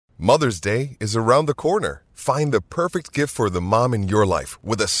Mother's Day is around the corner. Find the perfect gift for the mom in your life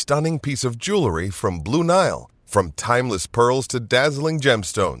with a stunning piece of jewelry from Blue Nile. From timeless pearls to dazzling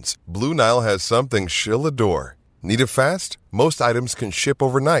gemstones, Blue Nile has something she'll adore. Need it fast? Most items can ship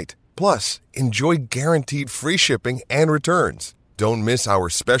overnight. Plus, enjoy guaranteed free shipping and returns. Don't miss our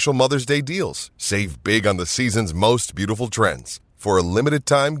special Mother's Day deals. Save big on the season's most beautiful trends. For a limited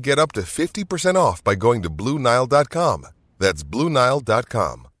time, get up to 50% off by going to BlueNile.com. That's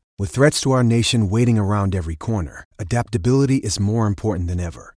BlueNile.com. With threats to our nation waiting around every corner, adaptability is more important than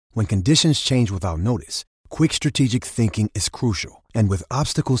ever. When conditions change without notice, quick strategic thinking is crucial. And with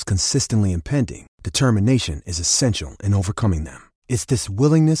obstacles consistently impending, determination is essential in overcoming them. It's this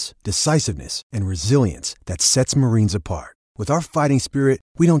willingness, decisiveness, and resilience that sets Marines apart. With our fighting spirit,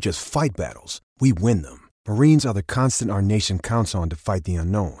 we don't just fight battles, we win them. Marines are the constant our nation counts on to fight the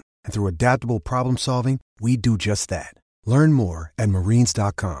unknown. And through adaptable problem solving, we do just that. Learn more at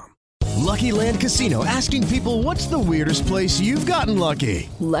marines.com. Lucky Land Casino, asking people, what's the weirdest place you've gotten lucky?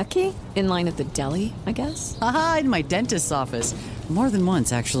 Lucky? In line at the deli, I guess? Aha, in my dentist's office. More than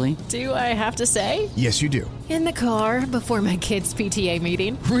once, actually. Do I have to say? Yes, you do. In the car before my kids' PTA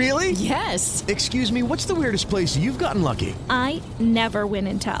meeting. Really? Yes. Excuse me, what's the weirdest place you've gotten lucky? I never win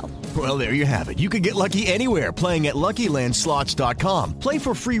and tell. Well, there you have it. You can get lucky anywhere, playing at LuckyLandSlots.com. Play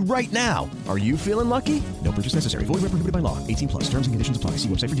for free right now. Are you feeling lucky? No purchase necessary. Void where prohibited by law. 18 plus. Terms and conditions apply. See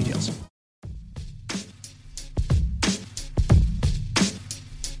website for details.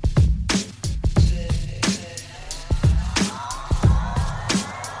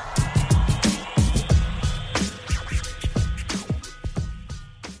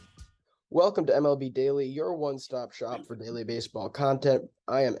 Welcome to MLB Daily, your one-stop shop for daily baseball content.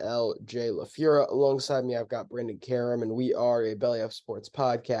 I am LJ LaFura. Alongside me, I've got Brandon Karam, and we are a Belly Up Sports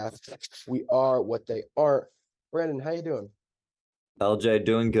podcast. We are what they aren't. Brandon, how you doing? LJ,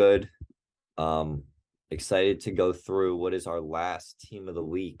 doing good. Excited to go through what is our last team of the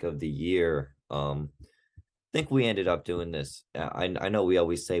week of the year. I think we ended up doing this. I know we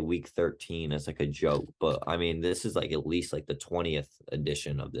always say week 13 as like a joke, but I mean, this is like at least like the 20th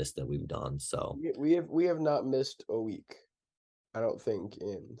edition of this that we've done. So we have not missed a week, I don't think,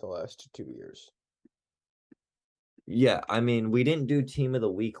 in the last 2 years. Yeah, I mean, we didn't do team of the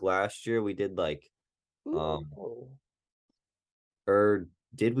week last year. We did like or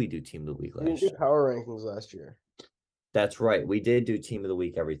did we do team of the week last year? We didn't do power rankings last year. That's right. We did do team of the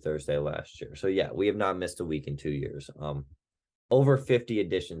week every Thursday last year. So yeah, we have not missed a week in 2 years. Over 50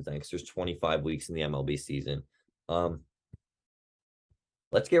 editions, thanks. There's 25 weeks in the MLB season. Let's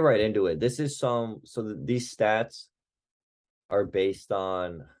get right into it. These stats are based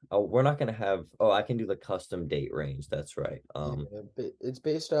on, we're not going to have, I can do the custom date range. That's right. It's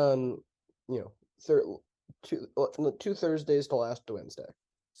based on, two Thursdays to last Wednesday.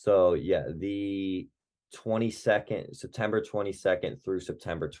 So yeah, the September 22nd through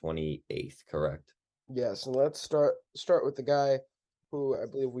September 28th, correct? Yes, and let's start with the guy who I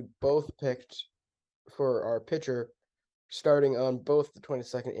believe we both picked for our pitcher, starting on both the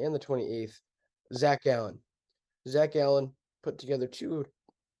 22nd and the 28th, Zach Gallen. Zach Gallen put together two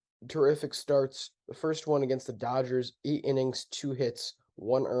terrific starts. The first one against the Dodgers, 8 innings, 2 hits,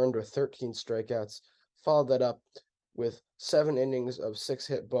 1 earned with 13 strikeouts. Followed that up with 7 innings of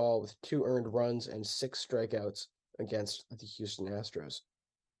 6-hit ball with 2 earned runs and 6 strikeouts against the Houston Astros.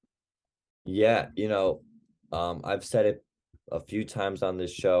 Yeah, I've said it a few times on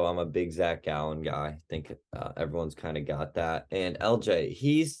this show. I'm a big Zach Gallen guy. I think everyone's kind of got that. And LJ,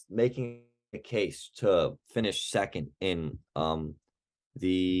 he's making a case to finish second in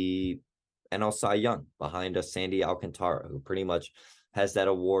the NL Cy Young behind a Sandy Alcantara, who pretty much has that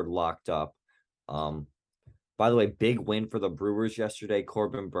award locked up. By the way, big win for the Brewers yesterday.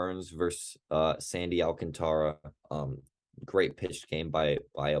 Corbin Burns versus Sandy Alcantara. Great pitched game by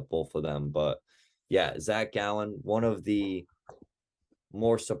both of them. But yeah, Zach Gallen, one of the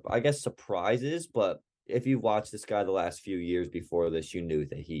more, I guess, surprises. But if you've watched this guy the last few years before this, you knew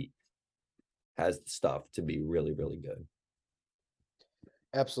that he has the stuff to be really, really good.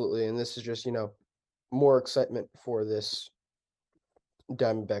 Absolutely. And this is just, more excitement for this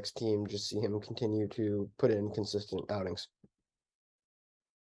Diamondbacks team, just see him continue to put in consistent outings.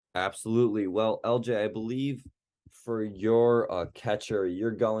 Absolutely. Well, LJ, I believe for your catcher,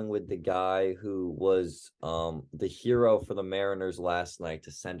 you're going with the guy who was the hero for the Mariners last night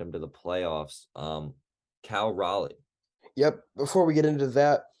to send him to the playoffs, Cal Raleigh. Yep. Before we get into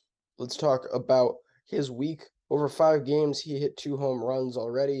that, let's talk about his week. Over 5 games, he hit 2 home runs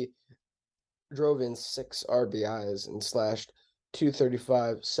already, drove in 6 RBIs, and slashed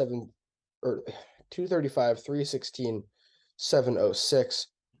 235, 316, 706.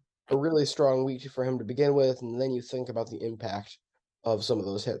 a really strong week for him to begin with, and then you think about the impact of some of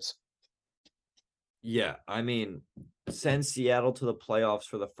those hits. Yeah, I mean, send Seattle to the playoffs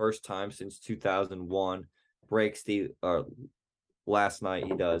for the first time since 2001. Breaks the last night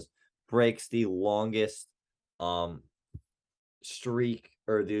he does breaks the longest streak,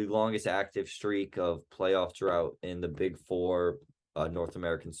 or the longest active streak of playoff drought in the Big Four North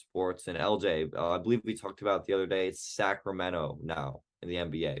American sports. And LJ, I believe we talked about the other day, it's Sacramento now in the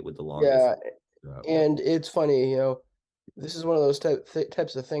NBA with the longest drought. And it's funny, this is one of those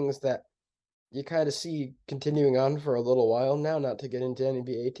types of things that you kind of see continuing on for a little while now, not to get into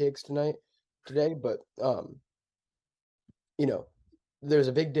NBA takes today, but there's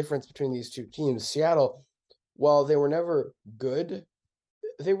a big difference between these two teams. Seattle, while they were never good,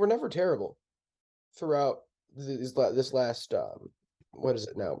 they were never terrible throughout this last what is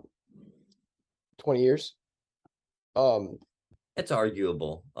it now, 20 years. It's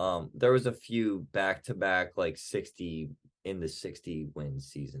arguable. There was a few back-to-back like 60 win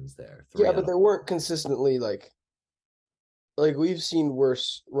seasons there. Yeah, but there weren't consistently like we've seen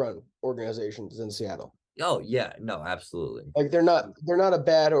worse run organizations than Seattle. Oh yeah, no, absolutely. Like they're not a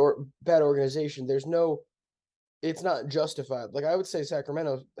bad organization. It's not justified. Like I would say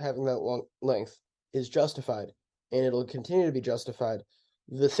Sacramento having that long length is justified, and it'll continue to be justified.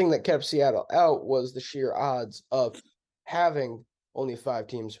 The thing that kept Seattle out was the sheer odds of having only 5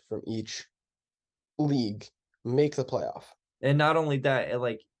 teams from each league make the playoff. And not only that,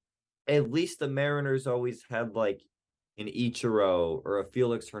 at least the Mariners always had like an Ichiro or a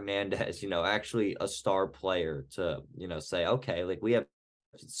Felix Hernandez, actually a star player to, say, okay, like we have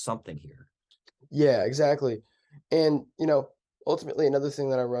something here. Yeah, exactly. And, ultimately another thing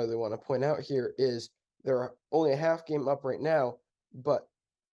that I really want to point out here is they're only a half game up right now, but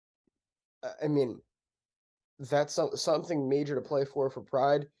I mean, that's something major to play for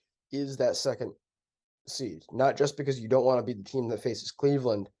Pride is that second seed, not just because you don't want to be the team that faces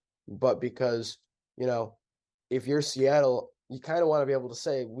Cleveland, but because, if you're Seattle, you kind of want to be able to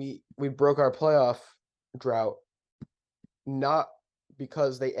say we broke our playoff drought, not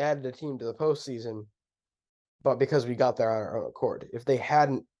because they added a team to the postseason, but because we got there on our own accord. If they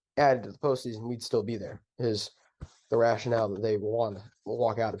hadn't added to the postseason, we'd still be there, is the rationale that they want to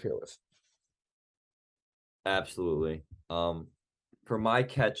walk out of here with. Absolutely. For my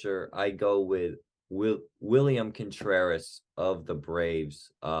catcher, I go with William Contreras of the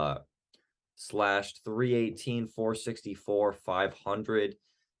Braves. Slashed 318, 464, 500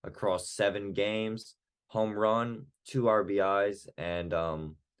 across 7 games, home run, 2 RBIs, and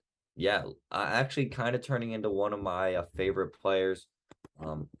actually kind of turning into one of my favorite players.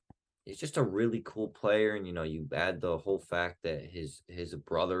 He's just a really cool player, and you add the whole fact that his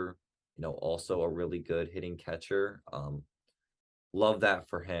brother, also a really good hitting catcher. Love that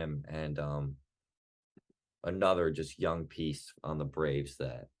for him, and another just young piece on the Braves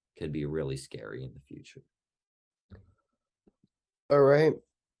that could be really scary in the future. All right.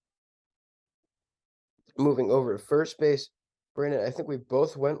 Moving over to first base, Brandon, I think we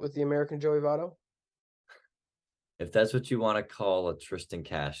both went with the American Joey Votto. If that's what you want to call a Tristan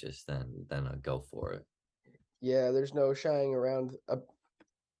Cassis, then I'll go for it. Yeah, there's no shying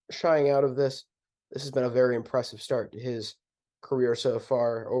out of this. This has been a very impressive start to his career so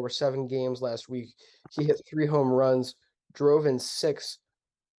far. Over 7 games last week, he hit 3 home runs, drove in 6,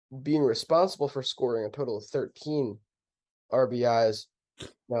 being responsible for scoring a total of 13 RBIs.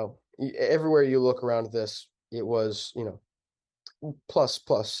 Now, everywhere you look around this, it was, plus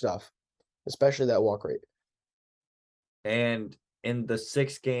stuff, especially that walk rate. And in the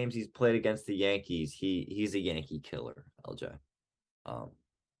 6 games he's played against the Yankees, he's a Yankee killer, LJ.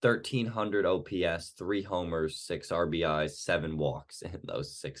 1,300 OPS, 3 homers, 6 RBIs, 7 walks in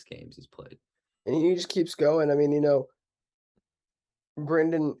those 6 games he's played. And he just keeps going. I mean,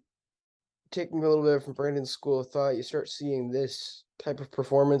 Brendan, taking a little bit from Brandon's school of thought, you start seeing this type of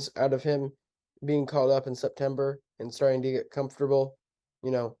performance out of him being called up in September and starting to get comfortable.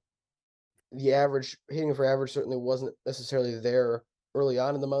 The average, hitting for average certainly wasn't necessarily there early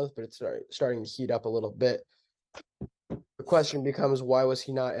on in the month, but it's starting to heat up a little bit. The question becomes, why was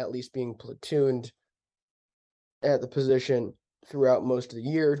he not at least being platooned at the position throughout most of the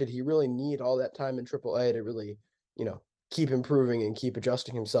year? Did he really need all that time in AAA to really, keep improving and keep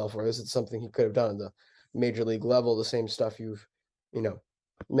adjusting himself, or is it something he could have done at the major league level? The same stuff you've,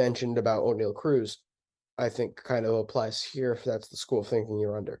 mentioned about O'Neal Cruz, I think kind of applies here if that's the school of thinking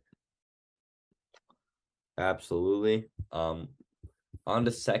you're under. Absolutely. On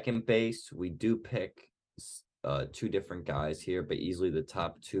to second base, we do pick 2 different guys here, but easily the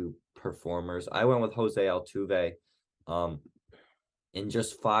top 2 performers. I went with Jose Altuve. in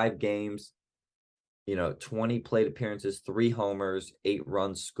just 5 games, 20 plate appearances, 3 homers, 8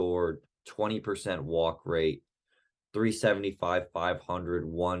 runs scored, 20% walk rate, 375, 500,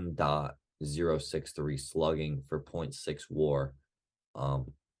 1.063 slugging for .6 WAR.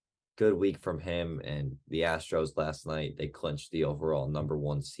 Good week from him. And the Astros last night, they clinched the overall number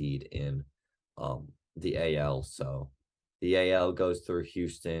 1 seed in the AL. So the AL goes through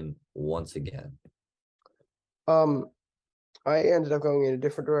Houston once again. I ended up going in a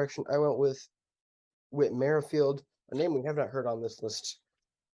different direction. I went with Whit Merrifield, a name we have not heard on this list,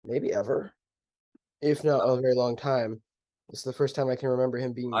 maybe ever, if not a very long time. It's the first time I can remember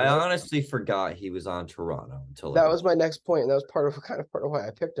him being. I honestly forgot he was on Toronto until that was my next point, and that was part of why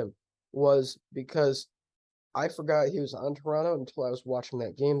I picked him, was because I forgot he was on Toronto until I was watching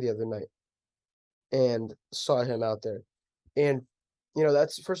that game the other night and saw him out there. And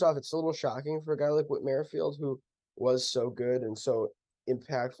that's, first off, it's a little shocking for a guy like Whit Merrifield, who was so good and so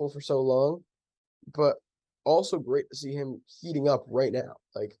impactful for so long, but also great to see him heating up right now.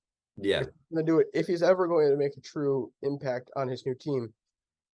 Like, yeah, gonna do it if he's ever going to make a true impact on his new team.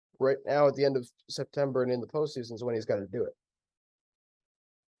 Right now, at the end of September and in the postseason is when he's got to do it.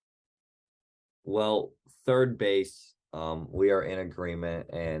 Well, third base, we are in agreement,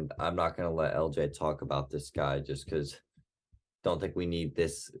 and I'm not going to let LJ talk about this guy just because don't think we need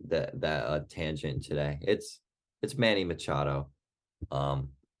that tangent today. It's Manny Machado.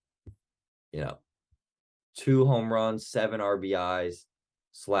 2 home runs, 7 RBIs,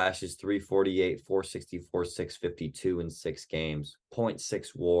 slashes 348, 464, 652 in 6 games, .6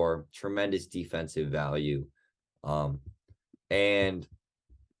 WAR, tremendous defensive value. And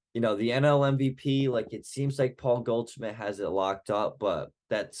the NL MVP, like, it seems like Paul Goldschmidt has it locked up, but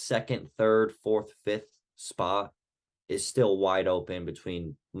that second, third, fourth, fifth spot is still wide open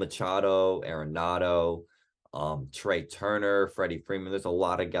between Machado, Arenado, Trey Turner, Freddie Freeman. There's a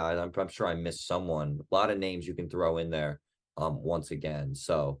lot of guys. I'm sure I missed someone. A lot of names you can throw in there once again.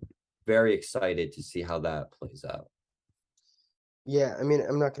 So very excited to see how that plays out. Yeah, I mean,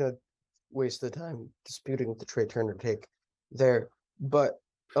 I'm not going to waste the time disputing with the Trey Turner take there, but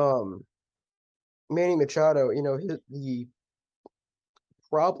Manny Machado, the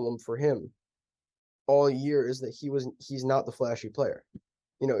problem for him all year is that he's not the flashy player.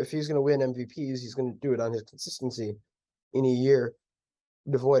 If he's going to win MVPs, he's going to do it on his consistency in a year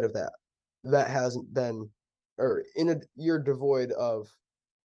devoid of that. That hasn't been, or in a year devoid of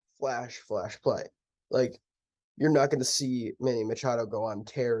flash play. Like, you're not going to see Manny Machado go on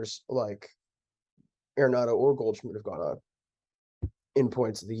tears like Arenado or Goldschmidt have gone on in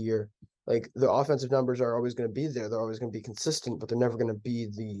points of the year. Like, the offensive numbers are always going to be there. They're always going to be consistent, but they're never going to be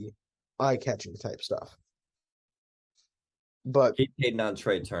the eye-catching type stuff. But he's hating on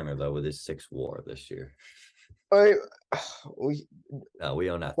Trey Turner though with his 6 WAR this year. We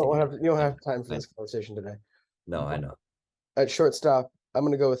don't have to. You don't have time for this conversation today. No, I know. At shortstop, I'm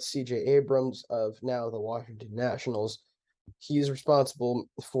going to go with C.J. Abrams of now the Washington Nationals. He's responsible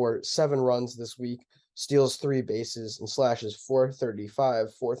for 7 runs this week, steals 3 bases, and slashes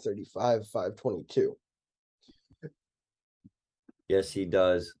 435, 522. Yes, he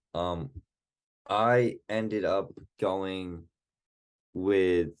does. I ended up going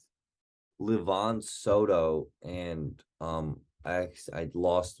with Livan Soto, and I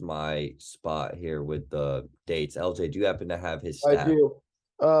lost my spot here with the dates. LJ, do you happen to have his stat? I do.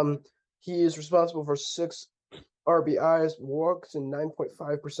 He is responsible for 6 RBIs, walks, and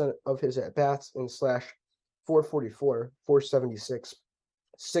 9.5% of his at-bats, and slash 444, 476,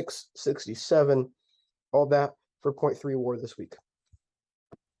 667, all that for .3 WAR this week.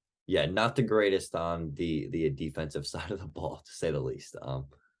 Yeah, not the greatest on the defensive side of the ball, to say the least.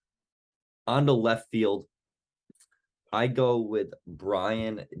 On the left field, I go with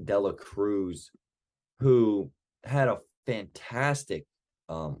Brian Dela Cruz, who had a fantastic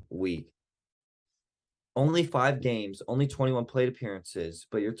week. Only 5 games, only 21 plate appearances,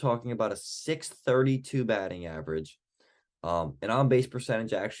 but you're talking about a .632 batting average. An on-base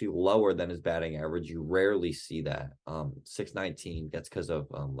percentage actually lower than his batting average. You rarely see that. .619, that's because of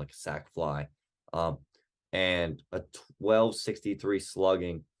like a sac fly. And a 1263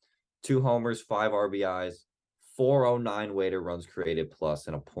 slugging, 2 homers, 5 RBIs, 409 weighted runs created plus,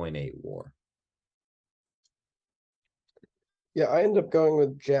 and a .8 WAR. Yeah, I ended up going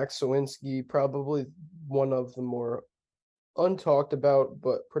with Jack Sawinski, probably one of the more untalked about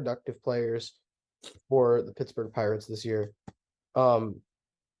but productive players for the Pittsburgh Pirates this year.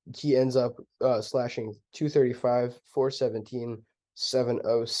 He ends up slashing 235, 417,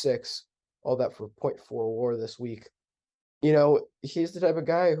 706, all that for .4 WAR this week. He's the type of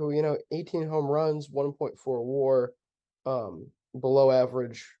guy who, 18 home runs, 1.4 WAR, below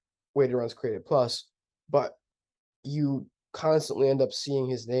average weighted runs created plus, but you constantly end up seeing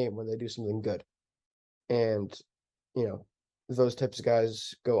his name when they do something good. And, those types of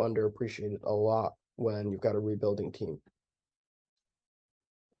guys go underappreciated a lot when you've got a rebuilding team.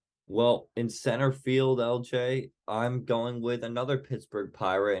 Well, in center field, LJ, I'm going with another Pittsburgh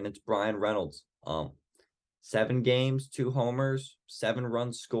Pirate, and it's Brian Reynolds. 7 games, 2 homers, 7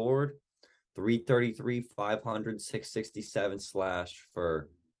 runs scored, 333, 500, 667 slash for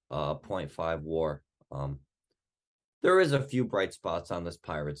 0.5 WAR. There is a few bright spots on this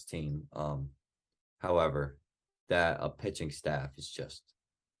Pirates team. However, that a pitching staff is just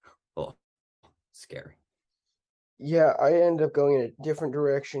scary. Yeah, I ended up going in a different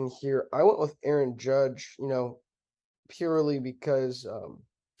direction here. I went with Aaron Judge, purely because, or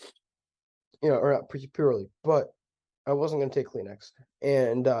not purely, but I wasn't going to take Kleenex.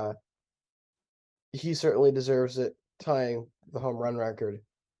 And he certainly deserves it, tying the home run record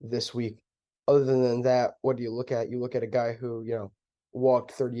this week. Other than that, what do you look at? You look at a guy who,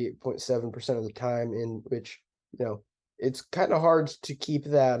 walked 38.7% of the time, in which, it's kind of hard to keep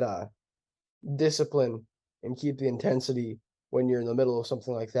that discipline and keep the intensity when you're in the middle of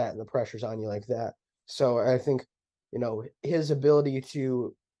something like that and the pressure's on you like that. So I think, his ability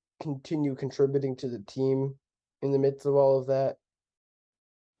to continue contributing to the team in the midst of all of that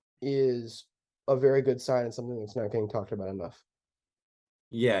is a very good sign and something that's not getting talked about enough.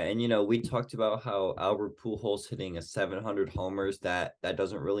 Yeah, and we talked about how Albert Pujols hitting a 700 homers, that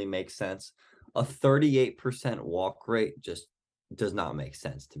doesn't really make sense. A 38% walk rate just does not make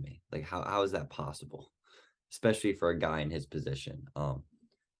sense to me. Like, how is that possible? Especially for a guy in his position.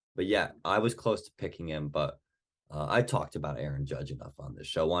 But yeah, I was close to picking him, but I talked about Aaron Judge enough on this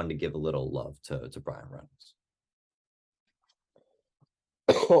show. I wanted to give a little love to Brian Reynolds.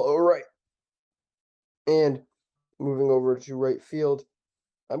 All right. And moving over to right field,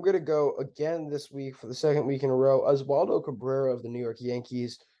 I'm going to go again this week for the second week in a row. Oswaldo Cabrera of the New York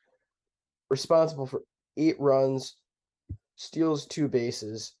Yankees, responsible for 8 runs, steals 2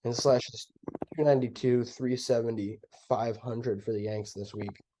 bases, and slashes 292, 370, 500 for the Yanks this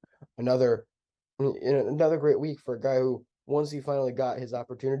week. Another great week for a guy who, once he finally got his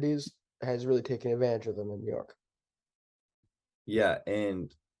opportunities, has really taken advantage of them in New York. Yeah,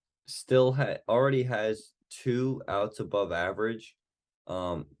 and still already has 2 outs above average.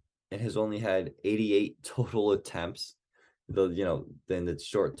 And has only had 88 total attempts. In the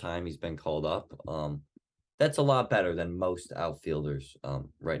short time he's been called up. That's a lot better than most outfielders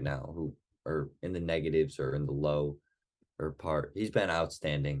right now who are in the negatives or in the low or part. He's been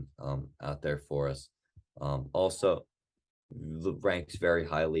outstanding out there for us. Also ranks very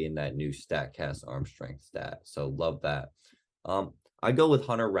highly in that new StatCast arm strength stat. So love that. I go with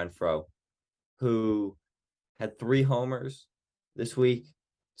Hunter Renfroe, who had 3 homers this week,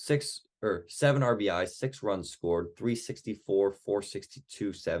 7 RBIs, 6 runs scored, 364,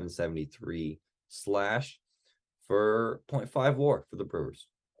 462, 773 slash for 0.5 WAR for the Brewers.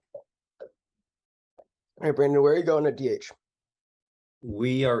 All right, Brandon, where are you going at DH?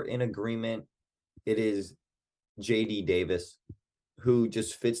 We are in agreement. It is JD Davis, who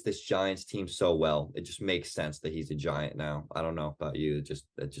just fits this Giants team so well. It just makes sense that he's a Giant now. I don't know about you.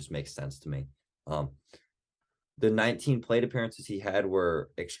 It just makes sense to me. The 19 plate appearances he had were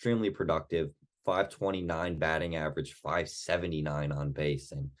extremely productive. 529 batting average, 579 on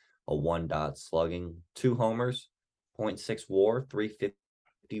base, and a 1 slugging, 2 homers, 0.6 WAR,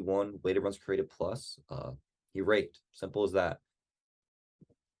 351 weighted runs created plus. He raked. Simple as that.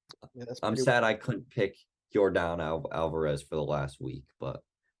 Yeah, I'm sad I couldn't pick Yordan Alvarez for the last week, but.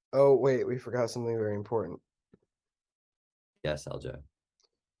 Oh, wait, we forgot something very important. Yes, LJ.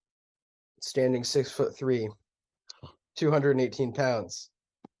 Standing 6'3", 218 pounds,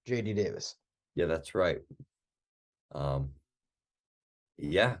 JD Davis. Yeah, that's right.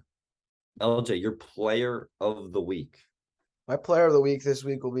 Yeah. LJ, your player of the week. My player of the week this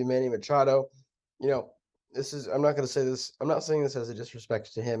week will be Manny Machado. I'm not going to say this. I'm not saying this as a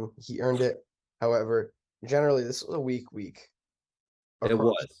disrespect to him. He earned it. However, generally, this was a weak week. It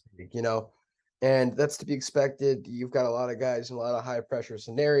was. And that's to be expected. You've got a lot of guys in a lot of high pressure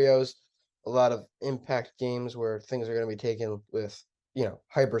scenarios, a lot of impact games where things are going to be taken with,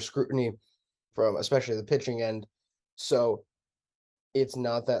 hyper scrutiny from especially the pitching end. So it's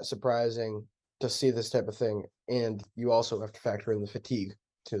not that surprising to see this type of thing. And you also have to factor in the fatigue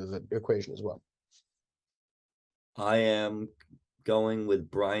to the equation as well. I am going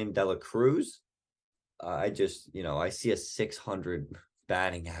with Brian De La Cruz. I see a 600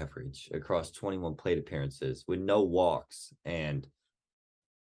 batting average across 21 plate appearances with no walks. And,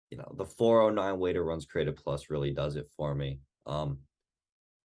 the 409 weighted runs created plus really does it for me.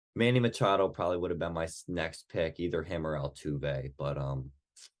 Manny Machado probably would have been my next pick, either him or Altuve. But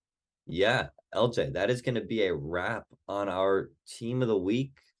yeah, LJ, that is going to be a wrap on our Team of the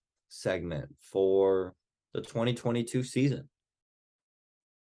Week segment for the 2022 season.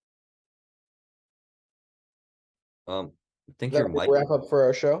 I think your mic wrap up for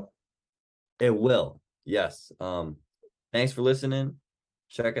our show. It will. Yes. Thanks for listening.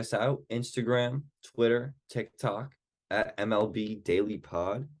 Check us out. Instagram, Twitter, TikTok at MLB Daily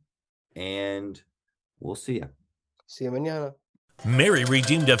Pod. And we'll see ya. See you mañana. Mary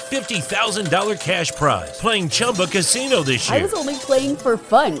redeemed a $50,000 cash prize playing Chumba Casino this year. I was only playing for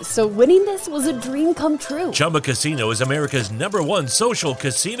fun, so winning this was a dream come true. Chumba Casino is America's #1 social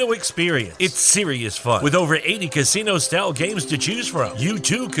casino experience. It's serious fun. With over 80 casino-style games to choose from, you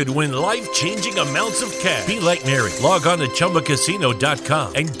too could win life-changing amounts of cash. Be like Mary. Log on to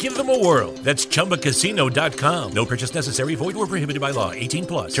ChumbaCasino.com and give them a whirl. That's ChumbaCasino.com. No purchase necessary. Void where prohibited by law.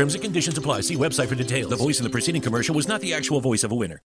 18+. Terms and conditions apply. See website for details. The voice in the preceding commercial was not the actual voice of a winner.